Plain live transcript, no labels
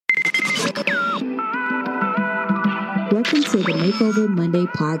Welcome to the Makeover Monday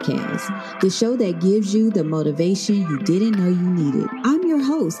podcast, the show that gives you the motivation you didn't know you needed. I'm your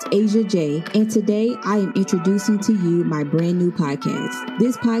host, Asia J, and today I am introducing to you my brand new podcast.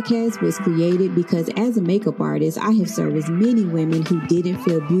 This podcast was created because as a makeup artist, I have serviced many women who didn't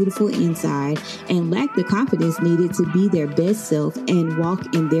feel beautiful inside and lacked the confidence needed to be their best self and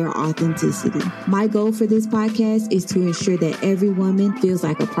walk in their authenticity. My goal for this podcast is to ensure that every woman feels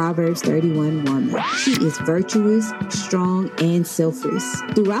like a Proverbs 31 woman. She is virtuous, strong, and selfless.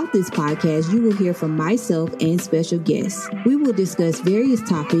 Throughout this podcast, you will hear from myself and special guests. We will discuss various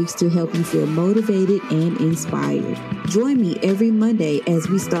topics to help you feel motivated and inspired. Join me every Monday as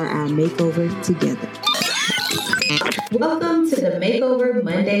we start our makeover together. Welcome to the Makeover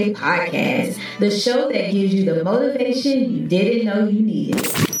Monday podcast, the show that gives you the motivation you didn't know you needed.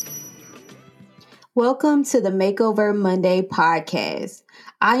 Welcome to the Makeover Monday podcast.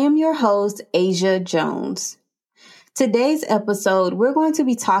 I am your host, Asia Jones. Today's episode, we're going to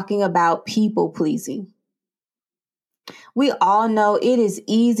be talking about people pleasing. We all know it is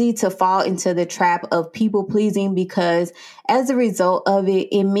easy to fall into the trap of people pleasing because as a result of it,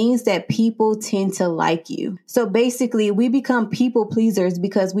 it means that people tend to like you. So basically, we become people pleasers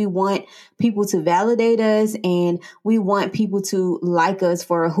because we want people to validate us and we want people to like us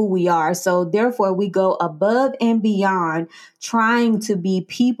for who we are. So therefore, we go above and beyond trying to be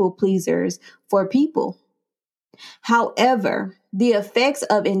people pleasers for people. However, the effects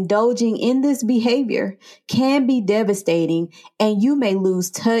of indulging in this behavior can be devastating, and you may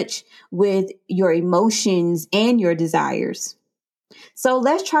lose touch with your emotions and your desires. So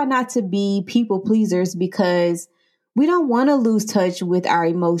let's try not to be people pleasers because we don't want to lose touch with our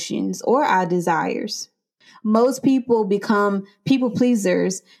emotions or our desires. Most people become people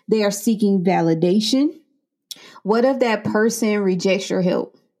pleasers. They are seeking validation. What if that person rejects your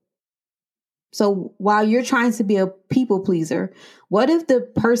help? So while you're trying to be a people pleaser, what if the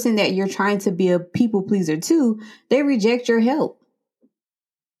person that you're trying to be a people pleaser to, they reject your help?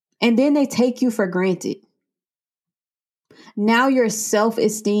 And then they take you for granted. Now your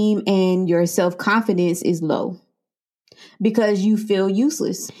self-esteem and your self-confidence is low because you feel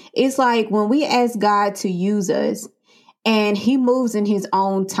useless. It's like when we ask God to use us and he moves in his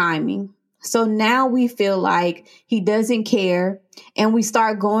own timing. So now we feel like he doesn't care and we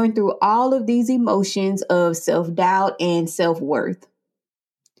start going through all of these emotions of self-doubt and self-worth.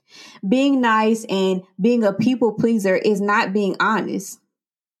 Being nice and being a people pleaser is not being honest.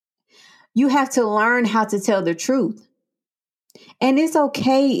 You have to learn how to tell the truth. And it's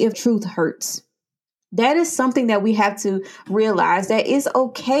okay if truth hurts. That is something that we have to realize, that it's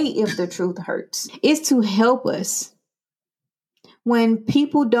okay if the truth hurts. It's to help us. When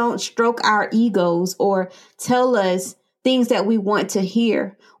people don't stroke our egos or tell us things that we want to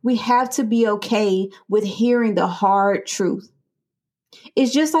hear, we have to be okay with hearing the hard truth.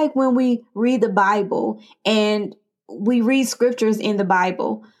 It's just like when we read the Bible and we read scriptures in the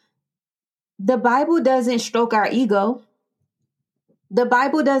Bible. The Bible doesn't stroke our ego. The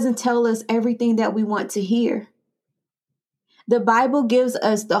Bible doesn't tell us everything that we want to hear. The Bible gives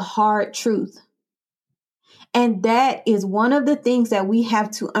us the hard truth. And that is one of the things that we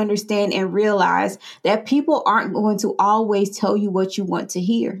have to understand and realize, that people aren't going to always tell you what you want to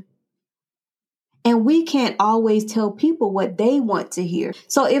hear. And we can't always tell people what they want to hear.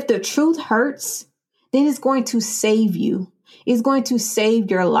 So if the truth hurts, then it's going to save you. It's going to save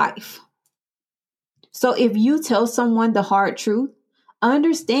your life. So if you tell someone the hard truth,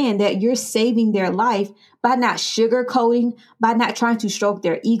 understand that you're saving their life by not sugarcoating, by not trying to stroke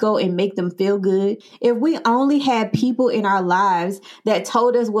their ego and make them feel good. If we only had people in our lives that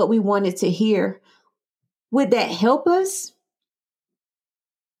told us what we wanted to hear, would that help us?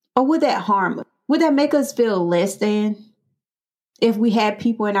 Or would that harm us? Would that make us feel less than if we had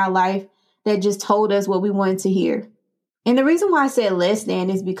people in our life that just told us what we wanted to hear? And the reason why I said less than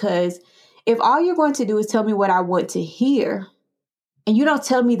is because if all you're going to do is tell me what I want to hear, and you don't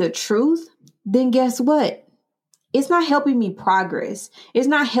tell me the truth, then guess what? It's not helping me progress. It's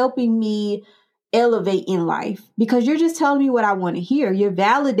not helping me elevate in life because you're just telling me what I want to hear. You're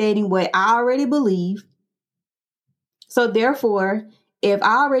validating what I already believe. So therefore, if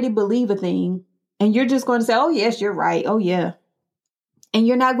I already believe a thing and you're just going to say, oh, yes, you're right. Oh, yeah. And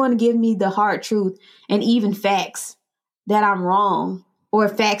you're not going to give me the hard truth and even facts that I'm wrong or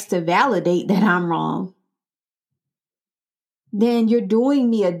facts to validate that I'm wrong, then you're doing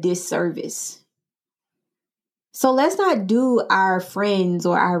me a disservice. So let's not do our friends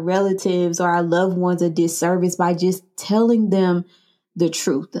or our relatives or our loved ones a disservice by just telling them the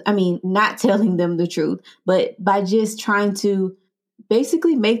truth. I mean, not telling them the truth, but by just trying to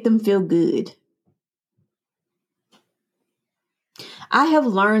basically make them feel good. I have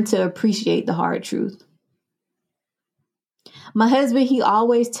learned to appreciate the hard truth. My husband, he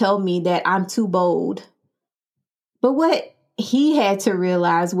always tell me that I'm too bold. But what he had to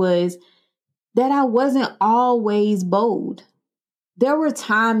realize was that I wasn't always bold. There were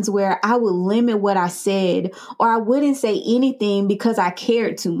times where I would limit what I said, or I wouldn't say anything because I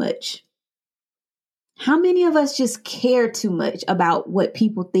cared too much. How many of us just care too much about what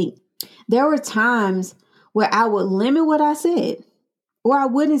people think? There were times where I would limit what I said, or I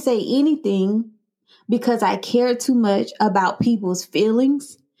wouldn't say anything because I cared too much about people's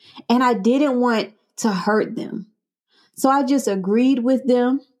feelings and I didn't want to hurt them. So I just agreed with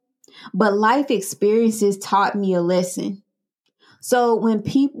them, but life experiences taught me a lesson. So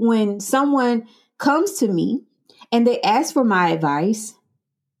when someone comes to me and they ask for my advice,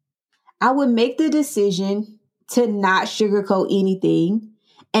 I would make the decision to not sugarcoat anything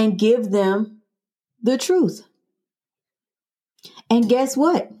and give them the truth. And guess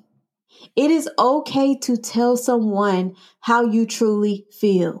what? It is okay to tell someone how you truly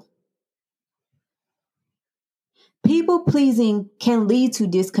feel. People pleasing can lead to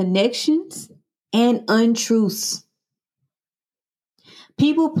disconnections and untruths.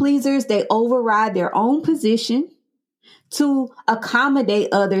 People pleasers, they override their own position to accommodate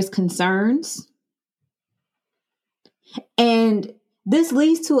others' concerns. And this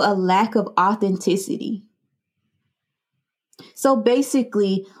leads to a lack of authenticity. So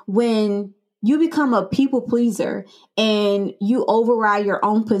basically, when you become a people pleaser and you override your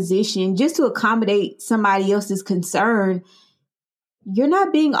own position just to accommodate somebody else's concern, you're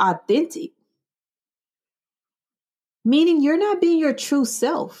not being authentic. Meaning you're not being your true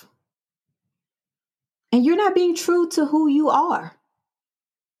self. And you're not being true to who you are.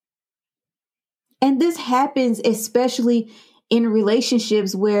 And this happens especially in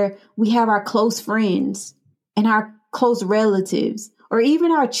relationships where we have our close friends and our close relatives or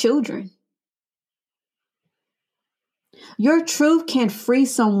even our children. Your truth can free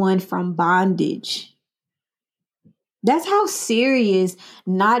someone from bondage. That's how serious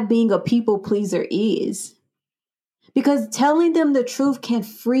not being a people pleaser is. Because telling them the truth can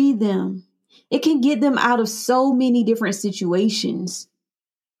free them. It can get them out of so many different situations.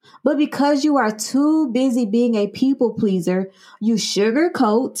 But because you are too busy being a people pleaser, you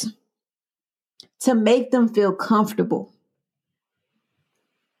sugarcoat to make them feel comfortable.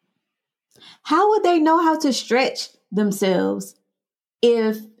 How would they know how to stretch themselves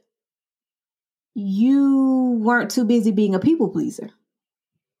if you weren't too busy being a people pleaser?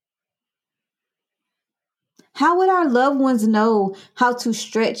 How would our loved ones know how to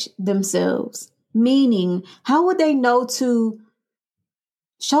stretch themselves? Meaning, how would they know to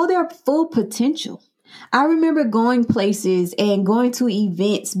show their full potential? I remember going places and going to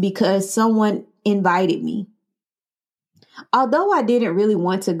events because someone invited me. Although I didn't really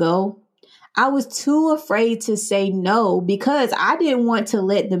want to go, I was too afraid to say no because I didn't want to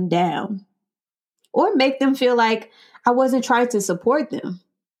let them down or make them feel like I wasn't trying to support them.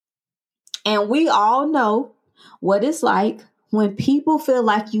 And we all know what it's like when people feel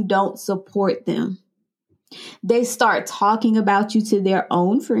like you don't support them. They start talking about you to their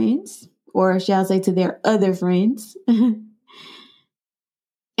own friends, or shall I say to their other friends. And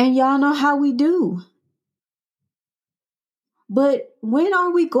y'all know how we do. But when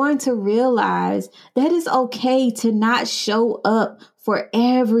are we going to realize that it's okay to not show up for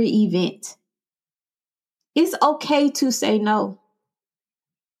every event? It's okay to say no,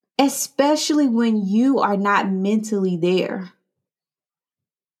 especially when you are not mentally there.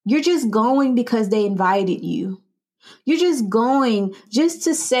 You're just going because they invited you. You're just going just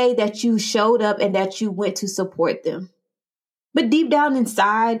to say that you showed up and that you went to support them. But deep down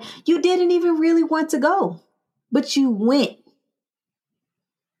inside, you didn't even really want to go, but you went.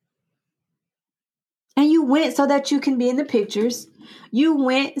 And you went so that you can be in the pictures. You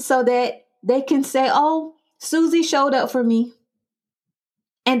went so that they can say, oh, Susie showed up for me.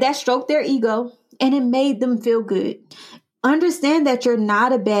 And that stroked their ego and it made them feel good. Understand that you're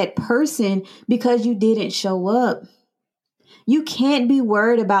not a bad person because you didn't show up. You can't be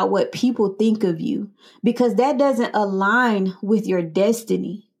worried about what people think of you because that doesn't align with your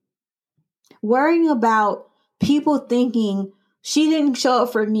destiny. Worrying about people thinking she didn't show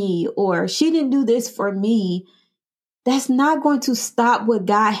up for me or she didn't do this for me, that's not going to stop what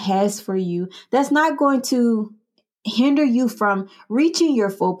God has for you. That's not going to hinder you from reaching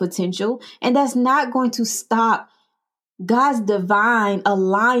your full potential. And that's not going to stop God's divine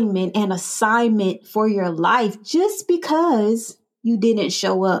alignment and assignment for your life just because you didn't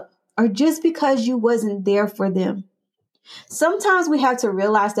show up or just because you wasn't there for them. Sometimes we have to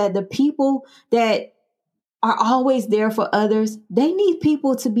realize that the people that are always there for others, they need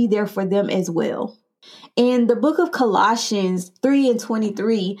people to be there for them as well. In the book of Colossians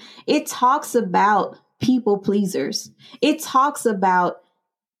 3:23, it talks about people pleasers. It talks about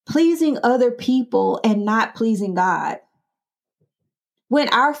pleasing other people and not pleasing God. When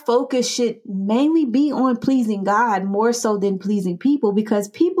our focus should mainly be on pleasing God more so than pleasing people, because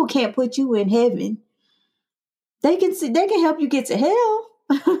people can't put you in heaven. They can help you get to hell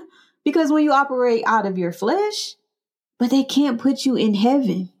because when you operate out of your flesh, but they can't put you in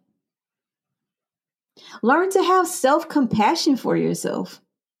heaven. Learn to have self-compassion for yourself.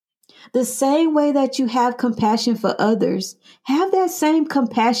 The same way that you have compassion for others, have that same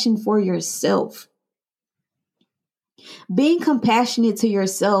compassion for yourself. Being compassionate to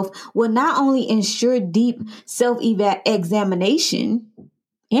yourself will not only ensure deep self-examination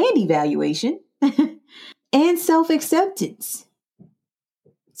and evaluation and self-acceptance.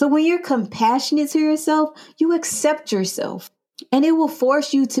 So when you're compassionate to yourself, you accept yourself, and it will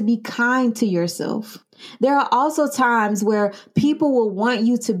force you to be kind to yourself. There are also times where people will want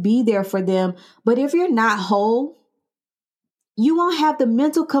you to be there for them, but if you're not whole, you won't have the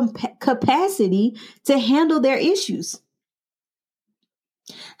mental capacity to handle their issues.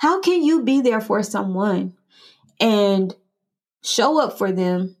 How can you be there for someone and show up for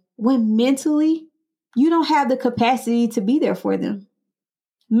them when mentally you don't have the capacity to be there for them?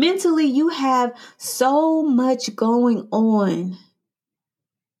 Mentally, you have so much going on.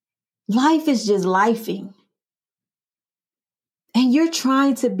 Life is just lifing. And you're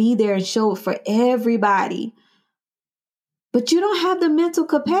trying to be there and show it for everybody. But you don't have the mental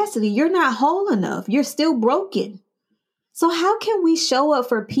capacity. You're not whole enough. You're still broken. So how can we show up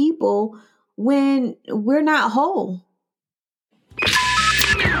for people when we're not whole?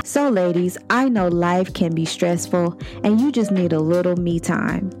 So ladies, I know life can be stressful and you just need a little me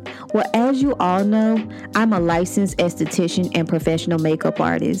time. Well, as you all know, I'm a licensed esthetician and professional makeup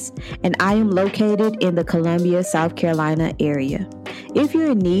artist, and I am located in the Columbia, South Carolina area. If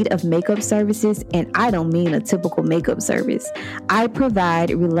you're in need of makeup services, and I don't mean a typical makeup service, I provide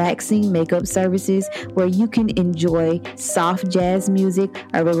relaxing makeup services where you can enjoy soft jazz music,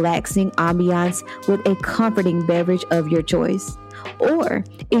 a relaxing ambiance with a comforting beverage of your choice. Or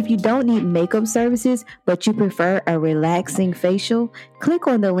if you don't need makeup services, but you prefer a relaxing facial, click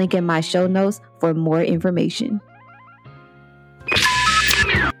on the link in my show notes for more information.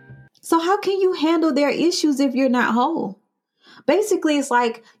 So how can you handle their issues if you're not whole? Basically, it's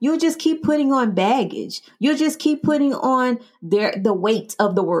like you'll just keep putting on baggage. You'll just keep putting on the weight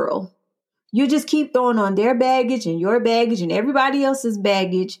of the world. You just keep throwing on their baggage and your baggage and everybody else's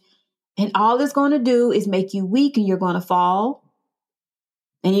baggage. And all it's going to do is make you weak, and you're going to fall.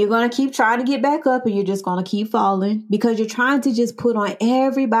 And you're going to keep trying to get back up, and you're just going to keep falling because you're trying to just put on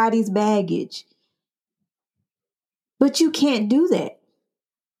everybody's baggage. But you can't do that.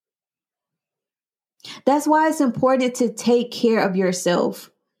 That's why it's important to take care of yourself.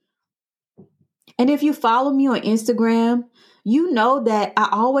 And if you follow me on Instagram, you know that I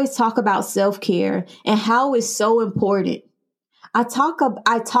always talk about self-care and how it's so important. I talk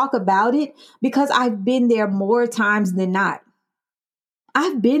about it because I've been there more times than not.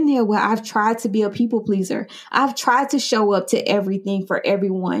 I've been there where I've tried to be a people pleaser. I've tried to show up to everything for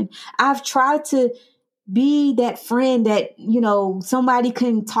everyone. I've tried to be that friend that, somebody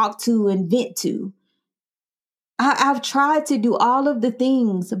can talk to and vent to. I've tried to do all of the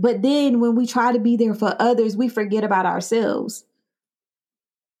things, but then when we try to be there for others, we forget about ourselves.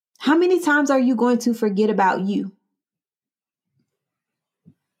 How many times are you going to forget about you?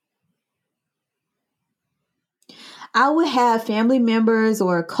 I would have family members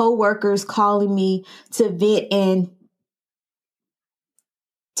or coworkers calling me to vent and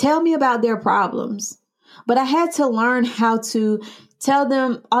tell me about their problems. But I had to learn how to tell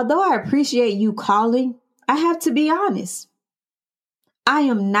them, although I appreciate you calling, I have to be honest. I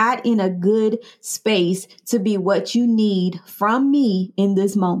am not in a good space to be what you need from me in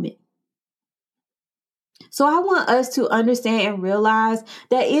this moment. So I want us to understand and realize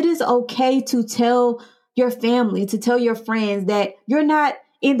that it is okay to tell your family, to tell your friends that you're not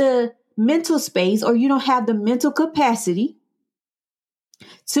in the mental space or you don't have the mental capacity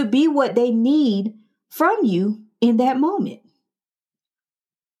to be what they need from you in that moment.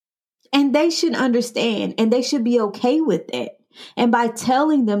 And they should understand, and they should be okay with that. And by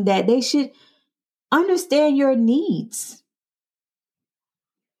telling them that, they should understand your needs.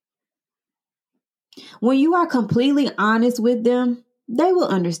 When you are completely honest with them, they will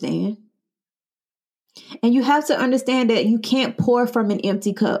understand. And you have to understand that you can't pour from an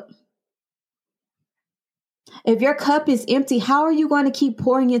empty cup. If your cup is empty, how are you going to keep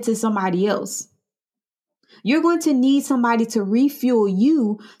pouring into somebody else? You're going to need somebody to refuel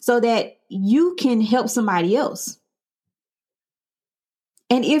you so that you can help somebody else.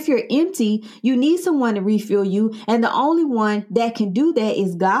 And if you're empty, you need someone to refuel you. And the only one that can do that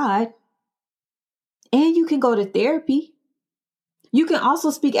is God. And you can go to therapy. You can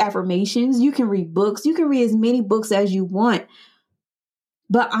also speak affirmations. You can read books. You can read as many books as you want.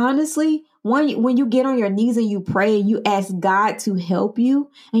 But honestly, when you get on your knees and you pray and you ask God to help you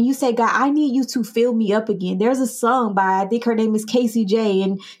and you say, God, I need you to fill me up again. There's a song by, I think her name is Casey J,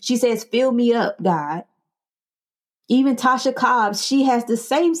 and she says, fill me up, God. Even Tasha Cobbs, she has the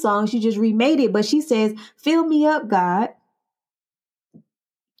same song. She just remade it, but she says, fill me up, God.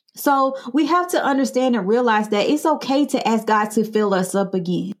 So we have to understand and realize that it's okay to ask God to fill us up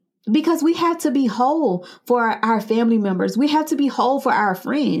again, because we have to be whole for our family members. We have to be whole for our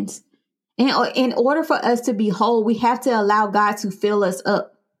friends. And in order for us to be whole, we have to allow God to fill us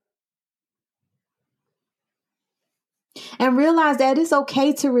up. And realize that it's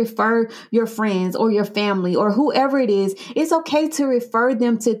okay to refer your friends or your family or whoever it is. It's okay to refer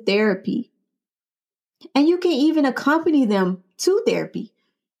them to therapy. And you can even accompany them to therapy.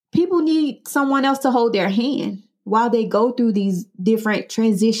 People need someone else to hold their hand while they go through these different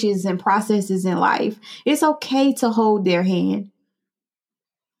transitions and processes in life. It's okay to hold their hand.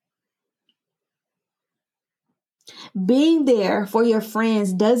 Being there for your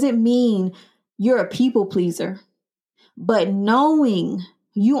friends doesn't mean you're a people pleaser, but knowing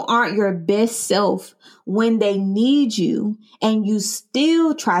you aren't your best self when they need you and you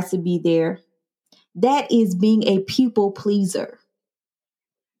still try to be there, that is being a people pleaser.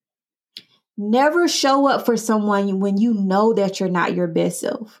 Never show up for someone when you know that you're not your best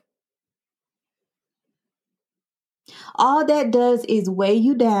self. All that does is weigh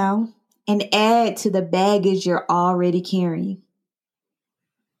you down and add to the baggage you're already carrying.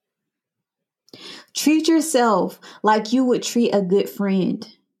 Treat yourself like you would treat a good friend.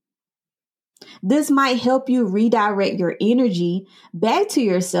 This might help you redirect your energy back to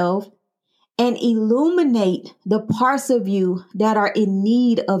yourself and illuminate the parts of you that are in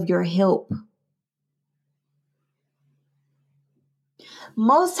need of your help.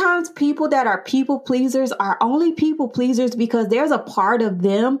 Most times people that are people pleasers are only people pleasers because there's a part of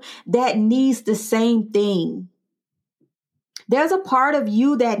them that needs the same thing. There's a part of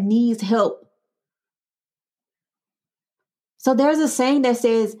you that needs help. So there's a saying that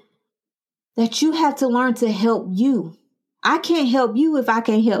says that you have to learn to help you. I can't help you if I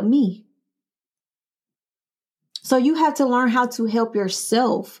can't help me. So you have to learn how to help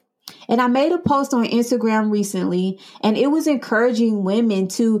yourself. And I made a post on Instagram recently, and it was encouraging women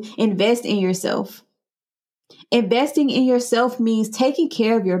to invest in yourself. Investing in yourself means taking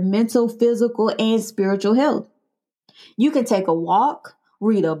care of your mental, physical, and spiritual health. You can take a walk,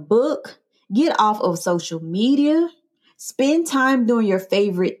 read a book, get off of social media, spend time doing your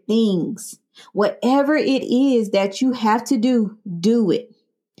favorite things. Whatever it is that you have to do, do it.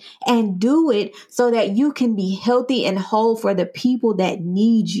 And do it so that you can be healthy and whole for the people that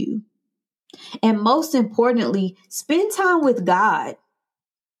need you. And most importantly, spend time with God.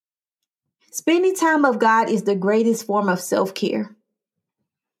 Spending time with God is the greatest form of self-care.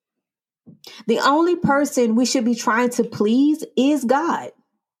 The only person we should be trying to please is God,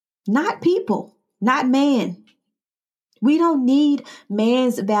 not people, not man. We don't need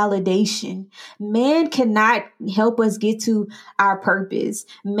man's validation. Man cannot help us get to our purpose.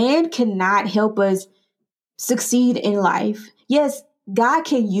 Man cannot help us succeed in life. Yes, God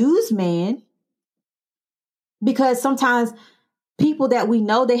can use man because sometimes people that we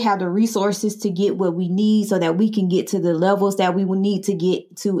know, they have the resources to get what we need so that we can get to the levels that we will need to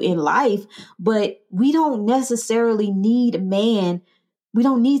get to in life. But we don't necessarily need man. We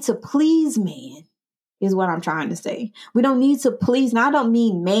don't need to please man, is what I'm trying to say. We don't need to please. Now, I don't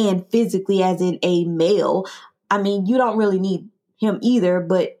mean man physically as in a male. I mean, you don't really need him either,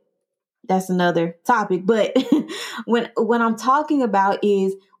 but that's another topic. But what I'm talking about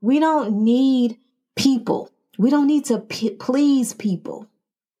is we don't need people. We don't need to please people.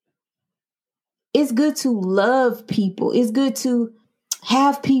 It's good to love people. It's good to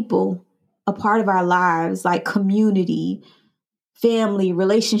have people a part of our lives, like community, family,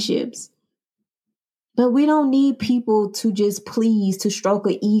 relationships. But we don't need people to just please, to stroke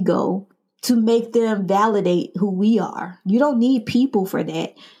an ego, to make them validate who we are. You don't need people for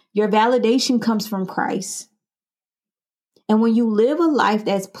that. Your validation comes from Christ. And when you live a life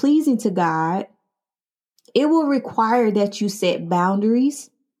that's pleasing to God, it will require that you set boundaries.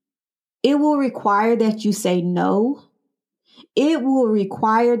 It will require that you say no. It will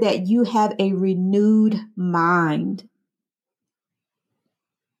require that you have a renewed mind.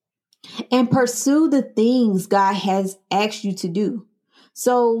 and pursue the things God has asked you to do.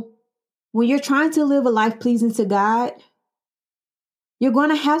 So when you're trying to live a life pleasing to God, you're going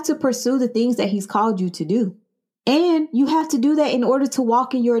to have to pursue the things that He's called you to do. And you have to do that in order to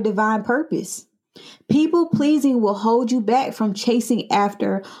walk in your divine purpose. People pleasing will hold you back from chasing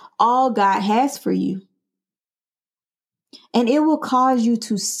after all God has for you. And it will cause you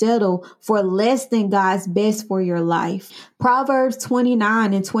to settle for less than God's best for your life. Proverbs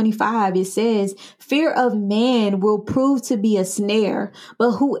 29:25, it says, "Fear of man will prove to be a snare,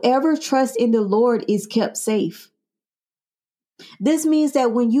 but whoever trusts in the Lord is kept safe." This means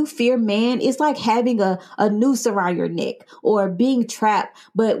that when you fear man, it's like having a noose around your neck or being trapped.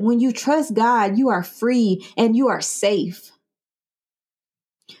 But when you trust God, you are free and you are safe.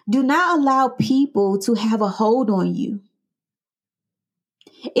 Do not allow people to have a hold on you.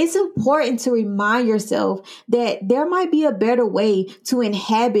 It's important to remind yourself that there might be a better way to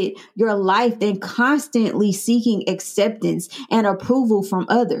inhabit your life than constantly seeking acceptance and approval from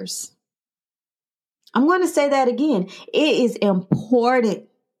others. I'm going to say that again. It is important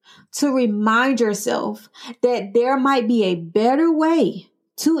to remind yourself that there might be a better way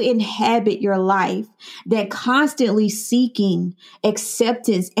to inhabit your life than constantly seeking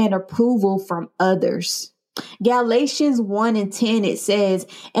acceptance and approval from others. Galatians 1:10, it says,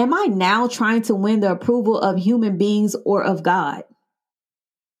 "Am I now trying to win the approval of human beings or of God?"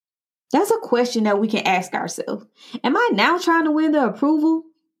 That's a question that we can ask ourselves. Am I now trying to win the approval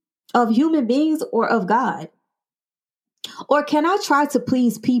of human beings or of God? Or can I try to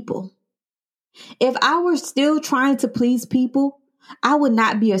please people? If I were still trying to please people, I would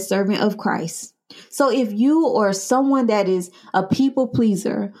not be a servant of Christ. So if you or someone that is a people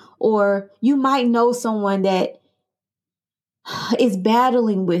pleaser, or you might know someone that is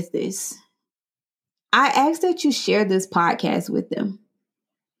battling with this, I ask that you share this podcast with them.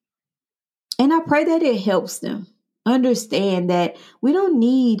 And I pray that it helps them understand that we don't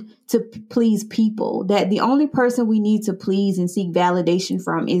need to please people, that the only person we need to please and seek validation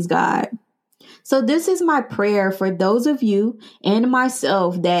from is God. So this is my prayer for those of you and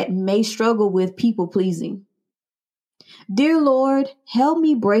myself that may struggle with people pleasing. Dear Lord, help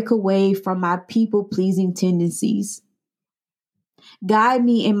me break away from my people pleasing tendencies. Guide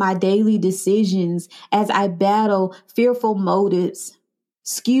me in my daily decisions as I battle fearful motives,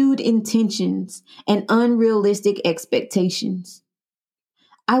 skewed intentions, and unrealistic expectations.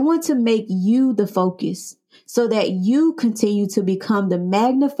 I want to make you the focus so that you continue to become the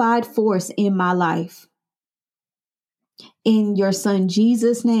magnified force in my life. In your son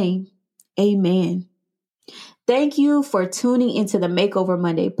Jesus' name, amen. Thank you for tuning into the Makeover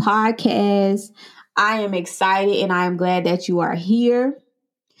Monday podcast. I am excited and I am glad that you are here.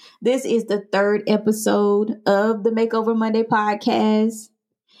 This is the third episode of the Makeover Monday podcast.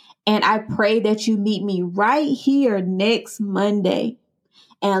 And I pray that you meet me right here next Monday.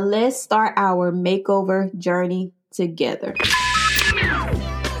 And let's start our makeover journey together.